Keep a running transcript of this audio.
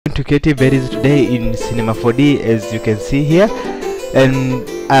to create berries today in Cinema 4D, as you can see here, and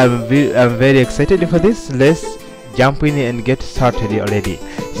I'm very excited for this. Let's jump in and get started already.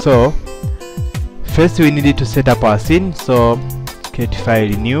 So first we needed to set up our scene. So create file,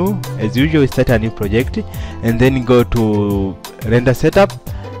 new. As usual, we start a new project and then go to render setup,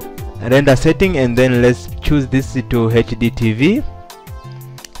 render setting, and then let's choose this to HDTV,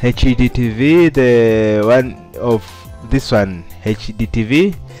 the one of this one,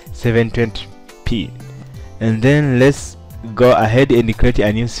 HDTV 720p, and then let's go ahead and create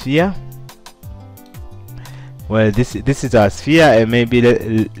a new sphere. Well, this is our sphere, and maybe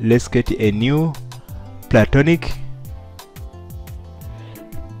let's create a new platonic,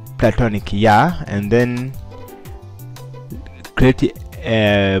 yeah, and then create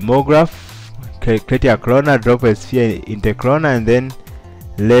a graph, create a corner, drop a sphere into a corner, and then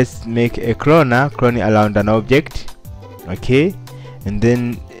let's make a corner around an object, okay, and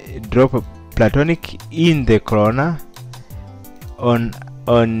then drop a platonic in the corner on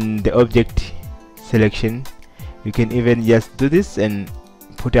the object selection. You can even just do this and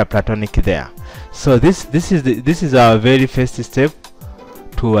put a platonic there. So this is our very first step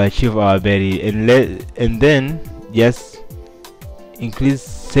to achieve our berry, and then just increase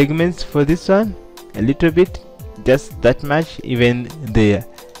segments for this one a little bit, just that much, even there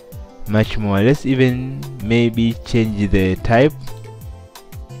much more. Let's even maybe change the type.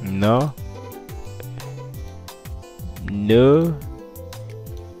 No,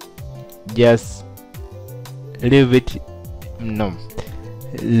 just leave it. No,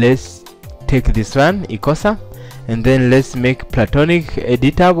 let's take this one, Icosa, and then let's make platonic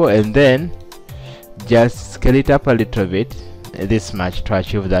editable, and then just scale it up a little bit, this much, to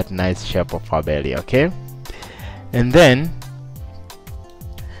achieve that nice shape of our belly. Okay, and then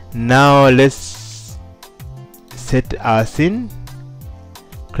now let's set our scene,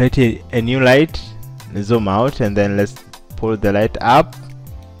 create a new light, zoom out, and then let's pull the light up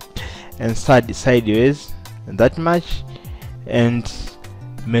and sideways that much, and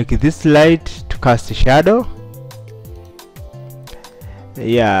make this light to cast a shadow.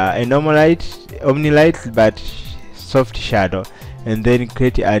 Yeah, a normal light, omni light, but soft shadow. And then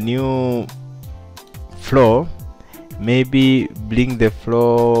create a new floor, maybe bring the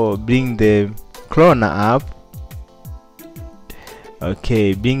corner up,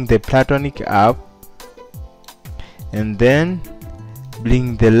 okay, bring the platonic up, and then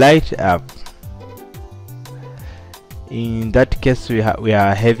bring the light up. In that case, we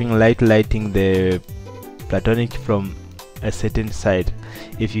are having lighting the platonic from a certain side.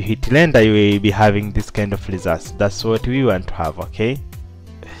 If you hit render, you will be having this kind of results. That's what we want to have. Okay,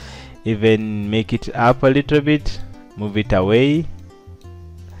 even make it up a little bit, move it away,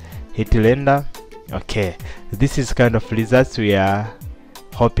 hit render. Okay, this is kind of results we are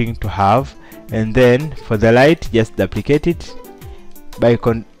hoping to have. And then for the light, just duplicate it by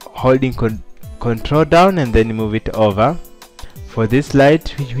holding control down and then move it over. For this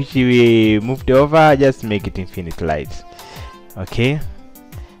light which we moved over, just make it infinite light. Okay,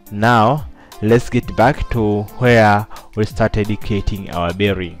 now let's get back to where we started creating our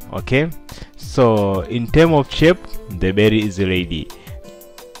berry. Okay, so in terms of shape, the berry is ready,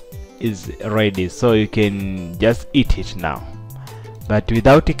 so you can just eat it now. But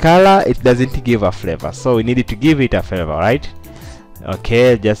without a color, it doesn't give a flavor, so we needed to give it a flavor, right?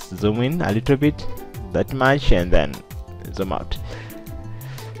 Okay, just zoom in a little bit, that much, and then zoom out.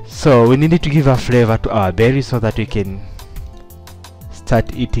 So we needed to give a flavor to our berry so that we can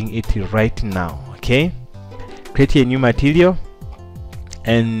start eating it right now. Okay, create a new material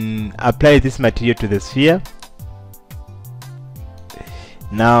and apply this material to the sphere.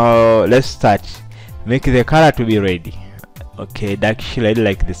 Now let's start. Make the color to be ready. Okay, dark shade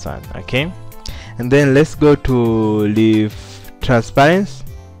like this one. Okay, and then let's go to leaf transparency,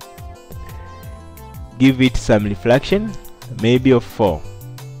 give it some reflection, maybe of 4,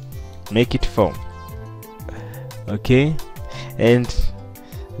 make it 4. Okay, and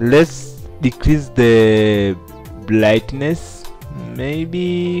let's decrease the brightness,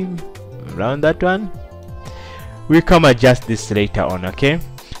 maybe around that one. We come adjust this later on. Okay,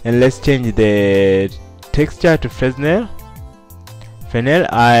 and let's change the texture to Fresnel,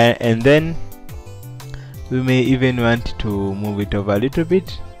 and then we may even want to move it over a little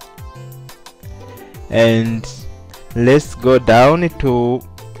bit, and let's go down to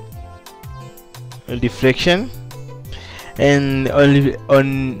reflection, and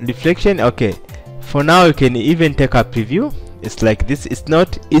on reflection. Okay, for now you can even take a preview. It's like this.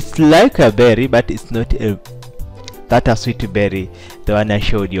 It's like a berry, but it's not a that a sweet berry, the one I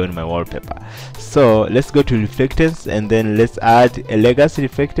showed you on my wallpaper. So let's go to reflectance, and then let's add a legacy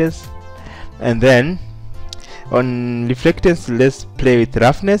reflectance, and then on reflectance let's play with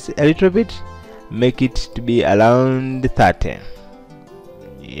roughness a little bit, make it to be around 30.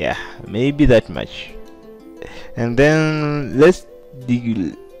 Yeah, maybe that much. And then let's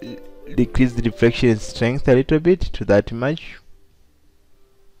decrease the reflection strength a little bit to that much.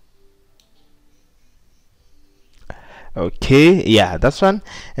 Okay, yeah, that's one.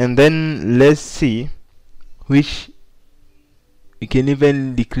 And then let's see which we can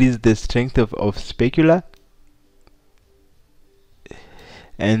even decrease the strength of specular.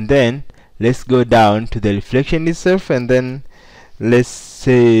 And then let's go down to the reflection itself, and then let's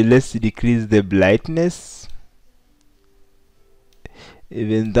decrease the brightness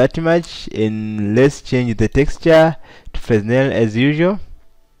even that much, and let's change the texture to Fresnel as usual.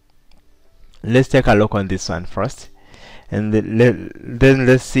 Let's take a look on this one first, and then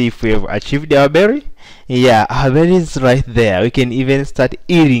let's see if we have achieved our berry. Yeah, our berry is right there. We can even start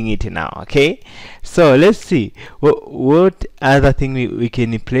eating it now. Okay, so let's see what other thing we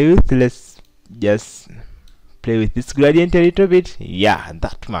can play with. Let's just play with this gradient a little bit. Yeah,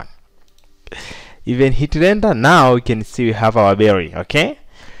 that one. Even hit render. Now we can see we have our berry. Okay,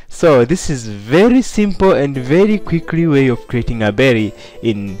 so this is very simple and very quickly way of creating a berry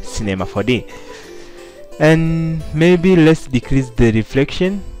in Cinema 4D. And maybe let's decrease the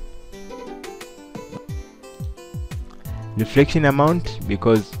reflection amount,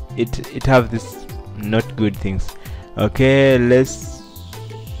 because it have this not good things. Okay, let's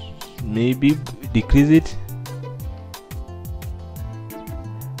maybe decrease it.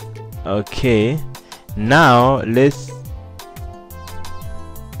 Okay, now let's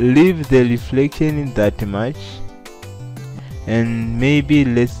leave the reflection in that much, and maybe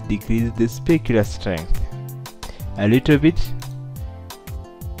let's decrease the specular strength a little bit.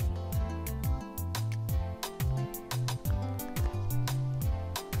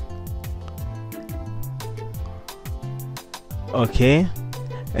 Okay,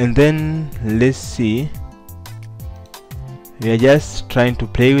 and then let's see, we are just trying to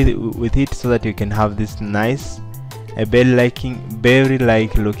play with it so that you can have this nice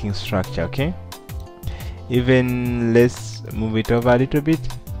berry-like looking structure. Okay, even let's move it over a little bit,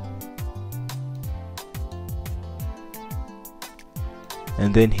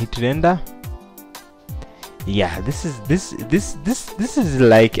 and then hit render. Yeah, this is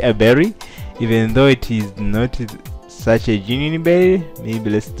like a berry, even though it is not such a genuine berry. Maybe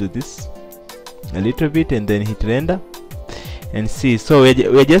let's do this a little bit and then hit render and see. So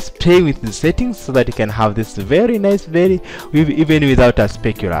we're just playing with the settings so that you can have this very nice berry even without a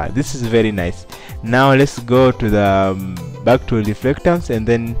specular. This is very nice. Now let's go to the back to reflectance, and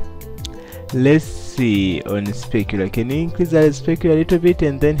then let's see on specular. Can you increase the specular a little bit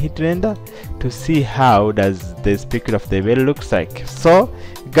and then hit render to see how does the specular of the berry looks like. So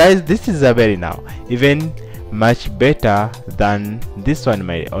guys, this is a berry now, even much better than this one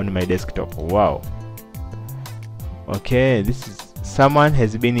on my desktop. Wow. Okay, this is someone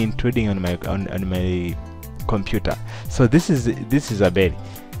has been intruding on my computer. So this is a berry.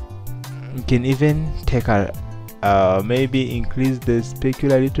 You can even take a maybe increase the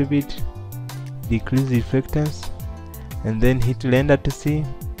specular a little bit, decrease the reflectance, and then hit render to see.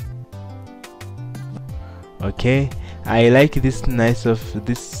 Okay, I like this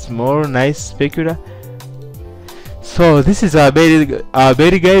small nice specular. So this is our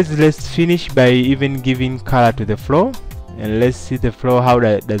berry guys. Let's finish by even giving color to the floor, and let's see the floor, how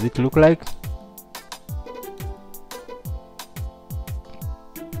does it look like.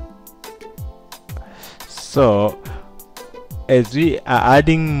 So as we are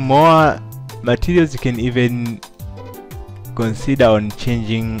adding more materials, you can even consider on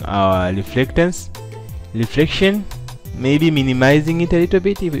changing our reflection, maybe minimizing it a little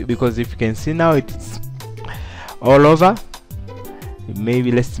bit, because if you can see now it's all over.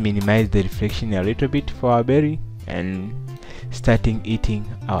 Maybe let's minimize the reflection a little bit for our berry and starting eating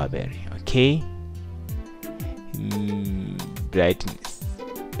our berry. Okay, brightness.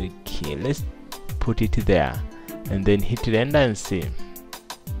 Okay, let's put it there and then hit render and see.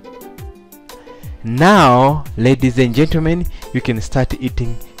 Now ladies and gentlemen, you can start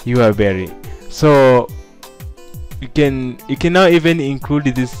eating your berry. So you can now even include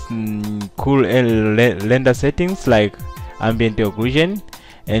this cool render settings like ambient occlusion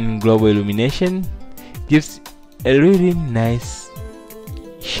and global illumination. Gives a really nice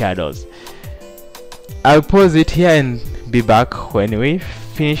shadows. I'll pause it here and be back when we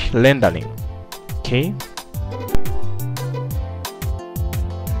finish rendering. Okay.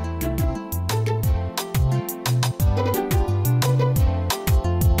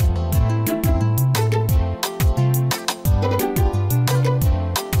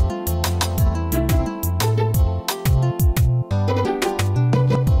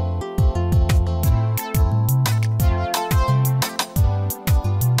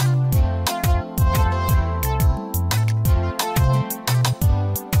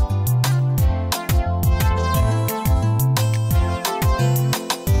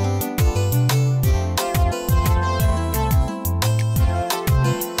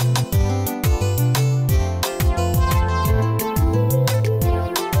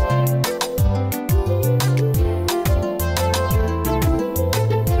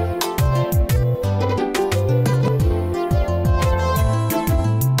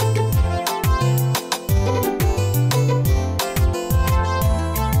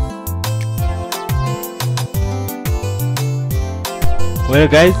 Well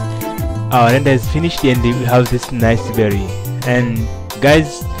guys, our render is finished and we have this nice berry. And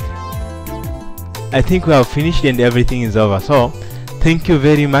guys, I think we have finished and everything is over. So thank you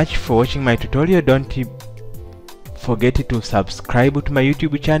very much for watching my tutorial. Don't forget to subscribe to my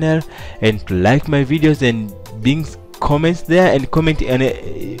YouTube channel and to like my videos and bring comments there, and comment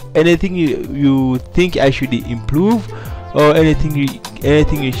anything you think I should improve, or anything you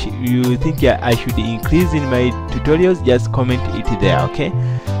think I should increase in my tutorials. Just comment it there. Okay,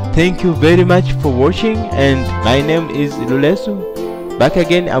 thank you very much for watching, and my name is Lulesu. Back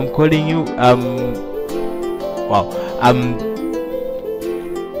again, I'm calling you I'm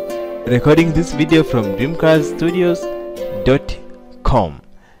recording this video from dreamcaststudios.com.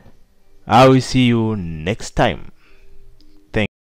 I will see you next time.